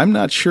 I'm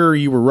not sure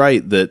you were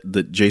right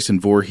that Jason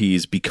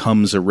Voorhees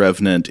becomes a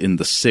Revenant in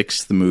the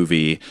 6th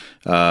movie.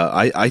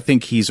 I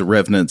think he's a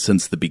Revenant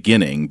since the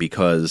beginning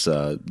because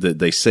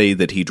they say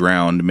that he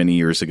drowned many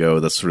years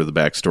ago. That's sort of the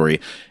backstory.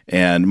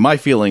 And my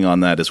feeling on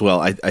that as well,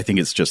 I think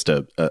it's just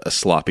a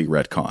sloppy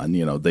retcon.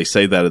 You know, they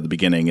say that at the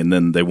beginning and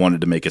then they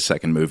wanted to make a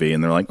second movie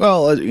and they're like,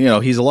 well,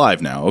 he's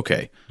alive now.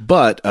 Okay.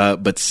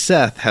 But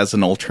Seth has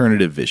an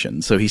alternative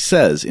vision. So he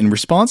says, in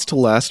response to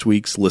last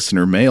week's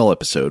listener mail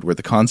episode where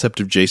the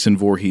concept of Jason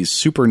Voorhees'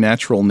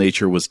 supernatural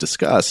nature was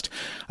discussed,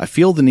 I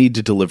feel the need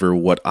to deliver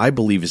what I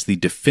believe is the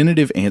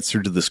definitive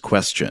answer to this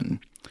question.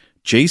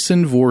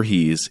 Jason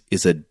Voorhees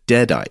is a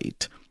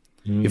deadite.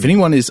 If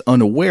anyone is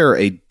unaware,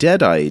 a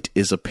deadite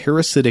is a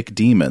parasitic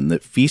demon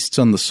that feasts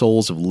on the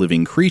souls of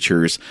living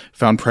creatures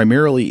found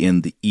primarily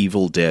in the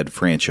Evil Dead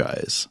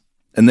franchise.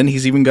 And then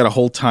he's even got a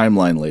whole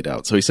timeline laid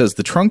out. So he says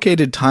the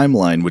truncated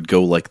timeline would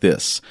go like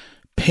this.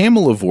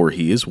 Pamela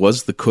Voorhees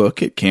was the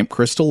cook at Camp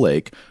Crystal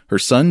Lake. Her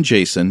son,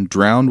 Jason,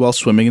 drowned while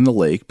swimming in the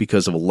lake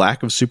because of a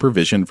lack of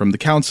supervision from the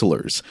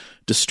counselors.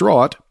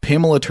 Distraught,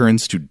 Pamela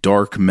turns to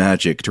dark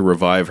magic to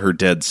revive her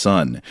dead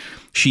son.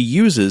 She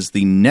uses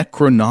the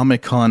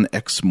Necronomicon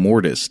Ex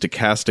Mortis to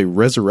cast a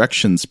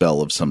resurrection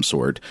spell of some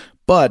sort,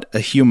 but a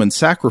human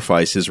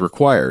sacrifice is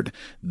required.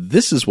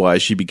 This is why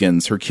she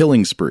begins her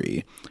killing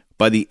spree.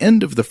 By the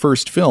end of the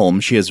first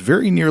film, she has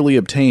very nearly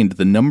obtained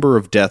the number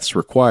of deaths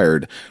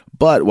required,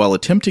 but while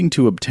attempting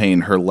to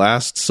obtain her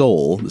last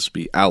soul, this would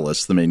be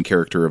Alice, the main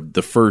character of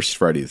the first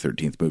Friday the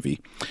 13th movie,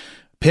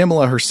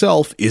 Pamela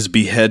herself is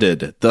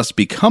beheaded, thus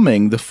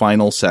becoming the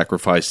final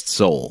sacrificed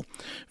soul.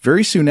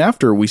 Very soon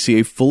after, we see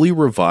a fully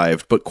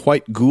revived but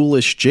quite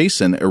ghoulish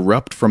Jason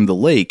erupt from the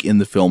lake in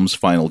the film's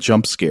final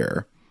jump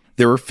scare.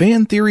 There are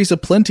fan theories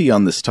aplenty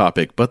on this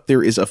topic, but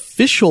there is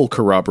official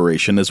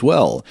corroboration as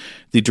well.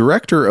 The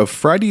director of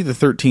Friday the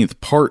 13th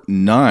Part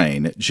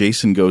 9,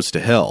 Jason Goes to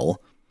Hell,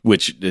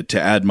 which,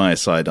 to add my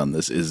aside on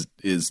this, is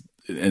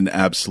an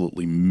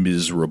absolutely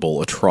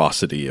miserable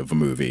atrocity of a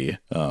movie.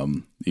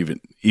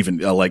 Even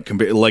like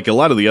a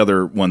lot of the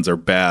other ones are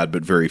bad,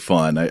 but very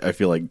fun. I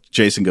feel like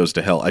Jason Goes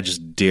to Hell, I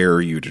just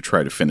dare you to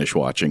try to finish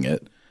watching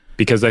it.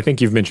 Because I think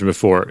you've mentioned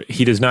before,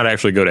 he does not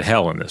actually go to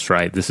hell in this,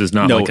 right? This is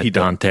not like a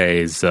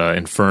Dante's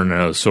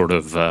Inferno sort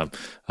of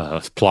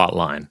plot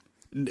line.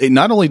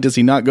 Not only does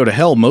he not go to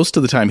hell, most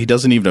of the time he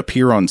doesn't even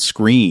appear on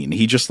screen.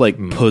 He just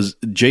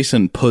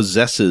Jason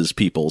possesses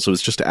people. So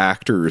it's just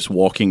actors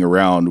walking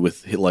around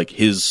with like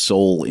his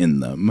soul in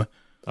them.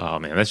 Oh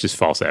man, that's just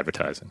false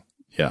advertising.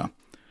 Yeah.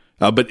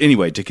 But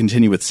anyway, to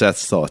continue with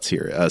Seth's thoughts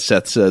here,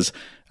 Seth says,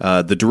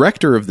 the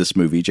director of this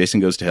movie, Jason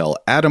Goes to Hell,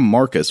 Adam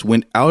Marcus,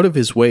 went out of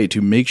his way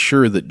to make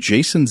sure that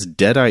Jason's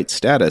deadite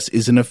status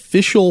is an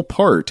official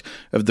part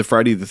of the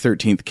Friday the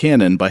 13th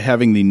canon by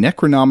having the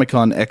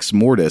Necronomicon Ex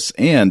Mortis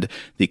and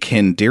the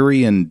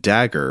Kandarian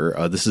Dagger.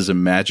 This is a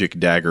magic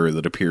dagger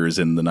that appears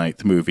in the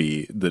 9th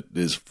movie that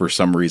is, for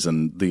some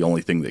reason, the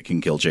only thing that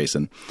can kill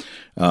Jason.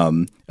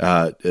 To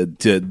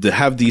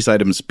have these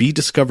items be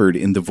discovered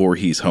in the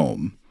Voorhees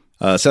home.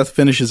 Seth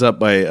finishes up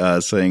by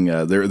saying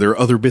there are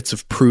other bits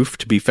of proof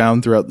to be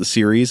found throughout the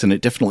series, and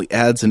it definitely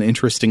adds an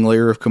interesting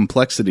layer of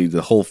complexity to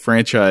the whole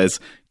franchise.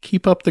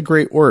 Keep up the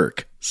great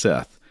work,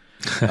 Seth.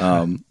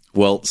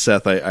 Well,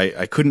 Seth,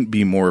 I couldn't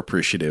be more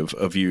appreciative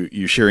of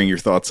you sharing your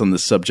thoughts on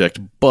this subject,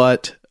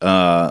 but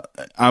I'm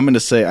going to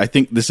say I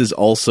think this is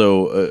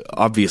also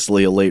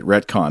obviously a late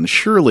retcon.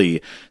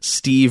 Surely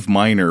Steve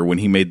Miner, when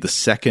he made the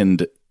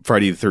second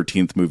Friday the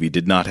 13th movie,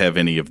 did not have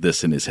any of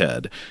this in his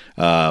head.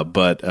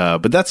 But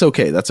that's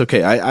okay. That's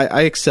okay.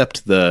 I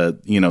accept the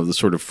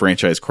sort of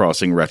franchise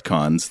crossing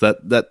retcons.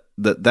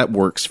 That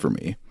works for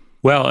me.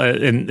 Well,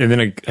 and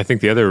then I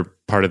think the other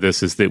part of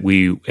this is that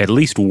we at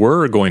least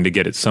were going to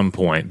get at some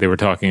point. They were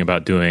talking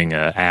about doing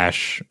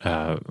Ash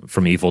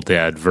from Evil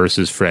Dead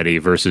versus Freddy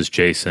versus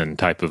Jason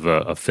type of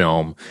a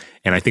film,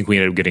 and I think we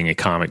ended up getting a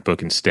comic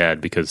book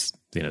instead because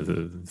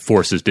the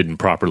forces didn't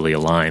properly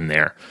align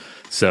there.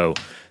 So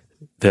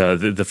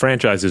the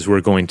franchises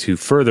were going to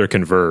further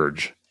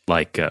converge,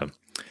 like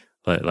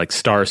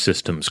star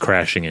systems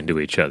crashing into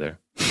each other.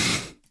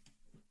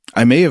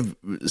 I may have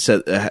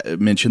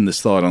mentioned this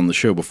thought on the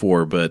show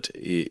before, but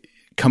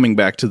coming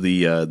back to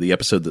the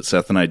episode that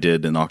Seth and I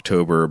did in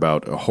October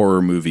about a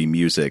horror movie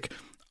music,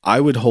 I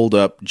would hold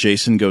up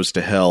Jason Goes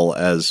to Hell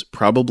as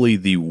probably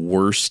the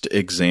worst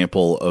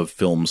example of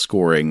film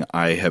scoring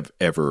I have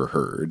ever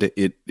heard.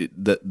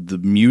 The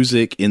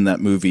music in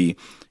that movie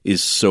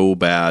is so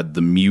bad,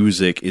 the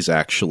music is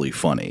actually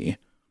funny.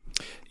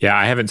 Yeah,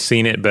 I haven't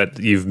seen it, but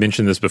you've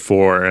mentioned this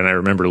before, and I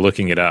remember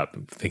looking it up,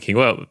 thinking,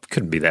 well, it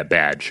couldn't be that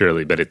bad,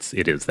 surely, but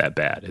it is that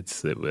bad.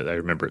 I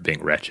remember it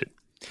being wretched.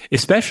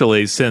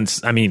 Especially since,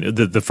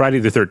 the Friday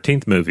the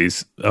 13th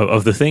movies,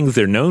 of the things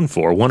they're known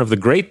for, one of the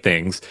great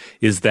things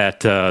is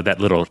that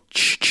little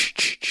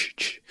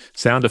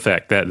sound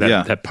effect,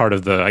 that part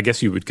of the, I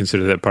guess you would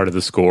consider that part of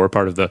the score,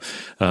 part of the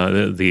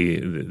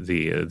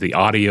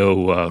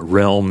audio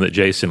realm that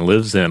Jason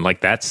lives in.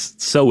 Like,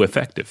 that's so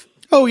effective.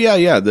 Oh,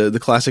 yeah, the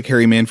classic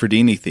Harry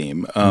Manfredini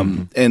theme.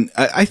 And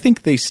I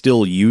think they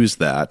still use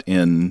that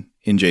in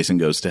Jason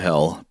Goes to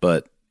Hell,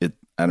 but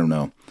I don't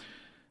know.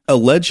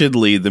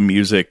 Allegedly, the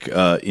music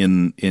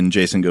in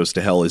Jason Goes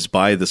to Hell is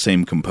by the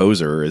same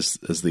composer as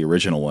the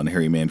original one,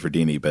 Harry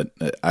Manfredini, but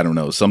I don't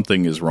know.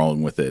 Something is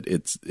wrong with it.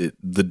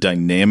 The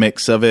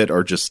dynamics of it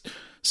are just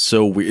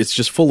so weird. It's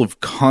just full of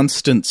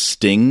constant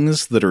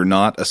stings that are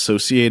not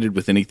associated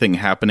with anything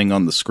happening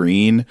on the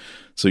screen.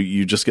 So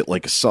you just get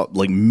like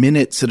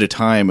minutes at a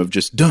time of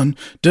just dun,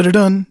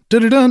 da-da-dun,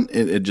 da-da-dun.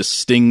 It just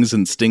stings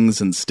and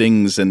stings and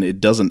stings, and it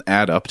doesn't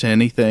add up to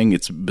anything.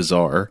 It's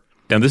bizarre.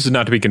 Now, this is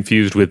not to be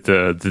confused with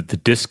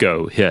the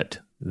disco hit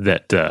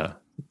that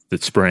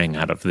sprang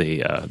out of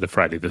the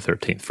Friday the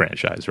 13th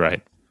franchise,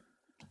 right?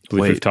 I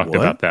believe we've talked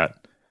about that.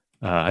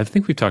 I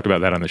think we've talked about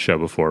that on the show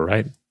before,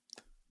 right?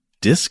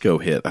 Disco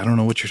hit. I don't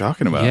know what you're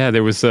talking about. Yeah,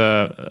 there was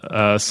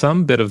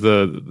some bit of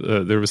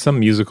there was some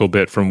musical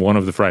bit from one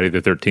of the Friday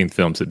the 13th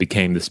films that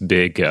became this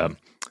big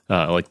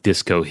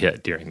disco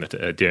hit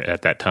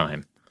at that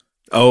time.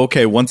 Oh,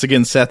 okay. Once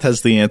again, Seth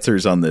has the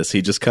answers on this.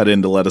 He just cut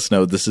in to let us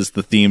know this is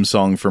the theme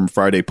song from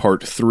Friday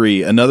Part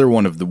 3, another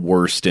one of the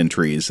worst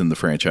entries in the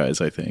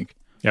franchise, I think.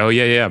 Oh,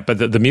 yeah. But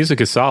the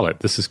music is solid.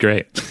 This is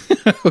great.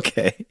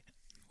 Okay.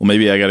 Well,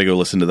 maybe I got to go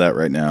listen to that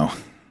right now.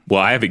 Well,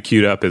 I have it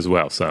queued up as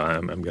well, so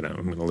I'm gonna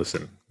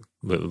listen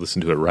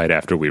to it right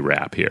after we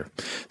wrap here.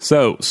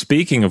 So,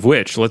 speaking of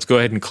which, let's go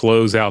ahead and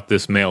close out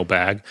this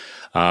mailbag.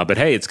 But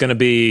hey, it's gonna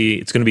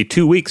be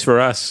 2 weeks for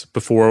us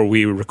before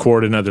we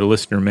record another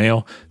listener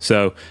mail.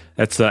 So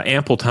that's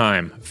ample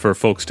time for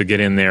folks to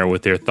get in there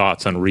with their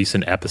thoughts on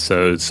recent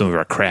episodes, some of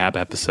our Crab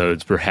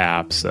episodes,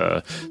 perhaps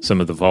some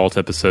of the Vault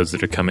episodes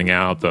that are coming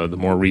out, the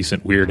more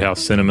recent Weird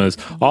House Cinemas.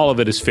 All of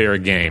it is fair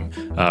game.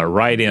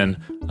 Write in.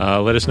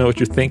 Let us know what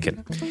you're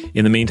thinking.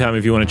 In the meantime,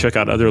 if you want to check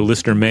out other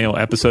listener mail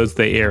episodes,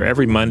 they air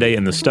every Monday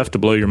in the Stuff to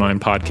Blow Your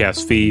Mind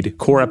podcast feed.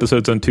 Core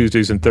episodes on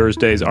Tuesdays and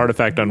Thursdays,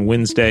 Artifact on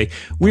Wednesday,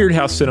 Weird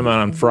House Cinema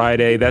on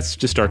Friday. That's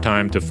just our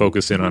time to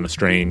focus in on a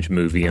strange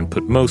movie and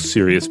put most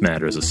serious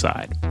matters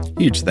aside.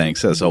 Huge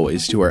thanks, as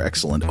always, to our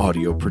excellent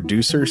audio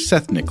producer,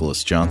 Seth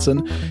Nicholas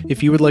Johnson.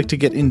 If you would like to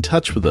get in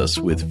touch with us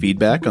with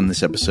feedback on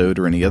this episode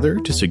or any other,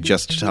 to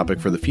suggest a topic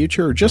for the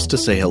future, or just to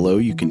say hello,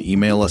 you can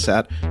email us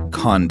at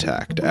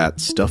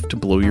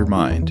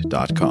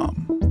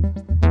contact@stufftoblowyourmind.com.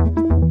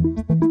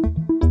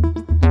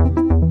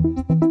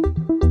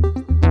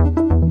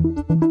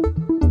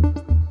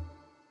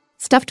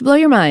 Stuff to Blow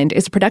Your Mind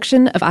is a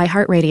production of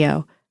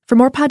iHeartRadio. For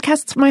more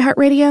podcasts from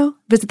iHeartRadio,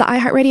 visit the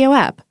iHeartRadio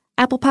app,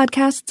 Apple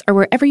Podcasts, or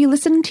wherever you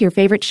listen to your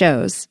favorite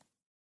shows.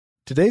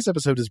 Today's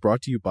episode is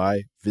brought to you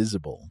by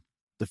Visible.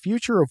 The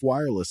future of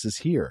wireless is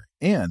here,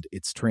 and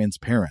it's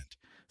transparent.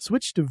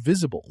 Switch to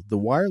Visible, the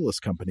wireless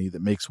company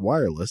that makes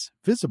wireless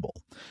visible.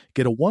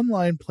 Get a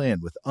one-line plan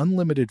with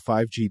unlimited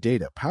 5G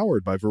data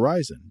powered by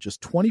Verizon,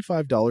 just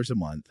 $25 a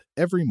month,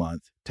 every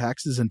month,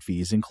 taxes and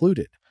fees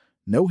included.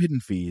 No hidden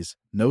fees,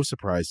 no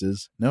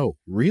surprises, no,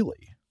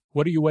 really.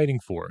 What are you waiting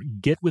for?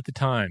 Get with the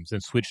times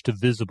and switch to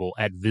Visible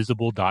at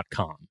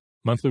Visible.com.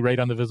 Monthly rate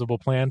on the Visible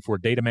plan. For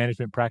data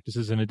management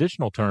practices and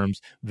additional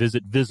terms,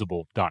 visit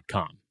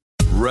Visible.com.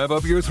 Rev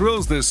up your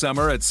thrills this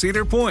summer at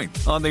Cedar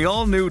Point on the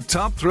all-new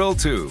Top Thrill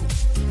 2.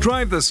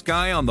 Drive the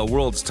sky on the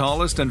world's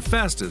tallest and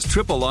fastest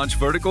triple-launch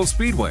vertical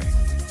speedway.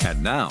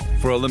 And now,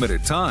 for a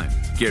limited time,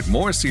 get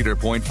more Cedar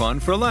Point fun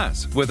for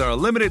less with our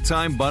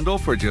limited-time bundle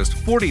for just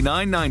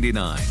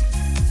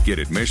 $49.99. Get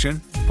admission,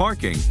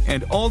 parking,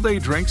 and all-day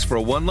drinks for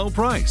one low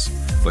price.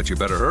 But you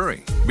better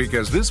hurry,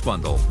 because this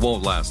bundle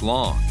won't last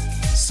long.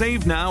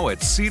 Save now at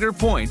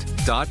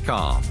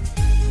cedarpoint.com.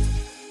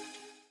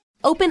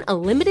 Open a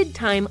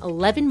limited-time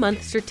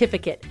 11-month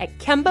certificate at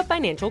Kemba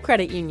Financial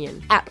Credit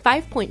Union. At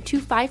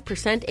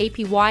 5.25%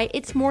 APY,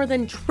 it's more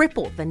than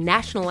triple the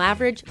national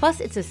average,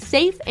 plus it's a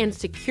safe and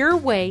secure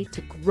way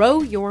to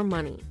grow your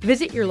money.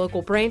 Visit your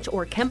local branch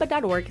or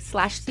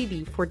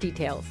kemba.org/CD for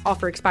details.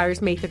 Offer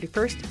expires May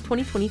 31st,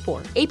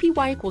 2024.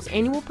 APY equals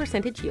annual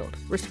percentage yield.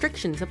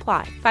 Restrictions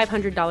apply.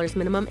 $500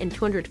 minimum and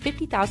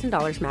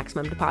 $250,000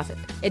 maximum deposit.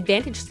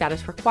 Advantage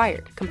status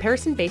required.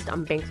 Comparison based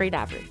on bank rate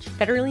average.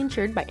 Federally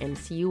insured by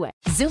NCUA.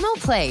 Xumo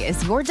Play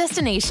is your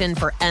destination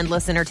for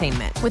endless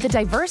entertainment. With a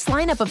diverse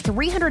lineup of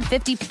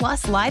 350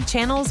 plus live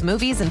channels,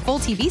 movies, and full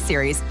TV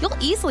series, you'll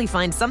easily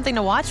find something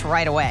to watch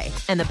right away.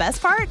 And the best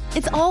part?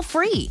 It's all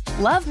free.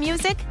 Love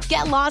music?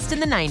 Get lost in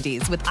the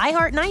 90s with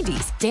iHeart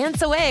 90s,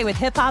 dance away with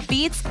hip-hop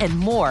beats, and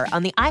more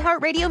on the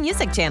iHeartRadio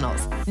music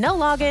channels. No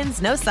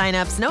logins, no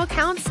signups, no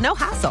accounts, no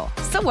hassle.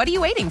 So what are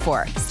you waiting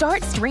for?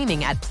 Start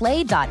streaming at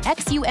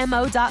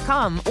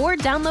play.xumo.com or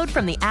download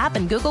from the app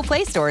and Google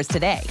Play stores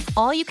today.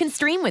 All you can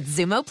stream with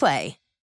Xumo Play.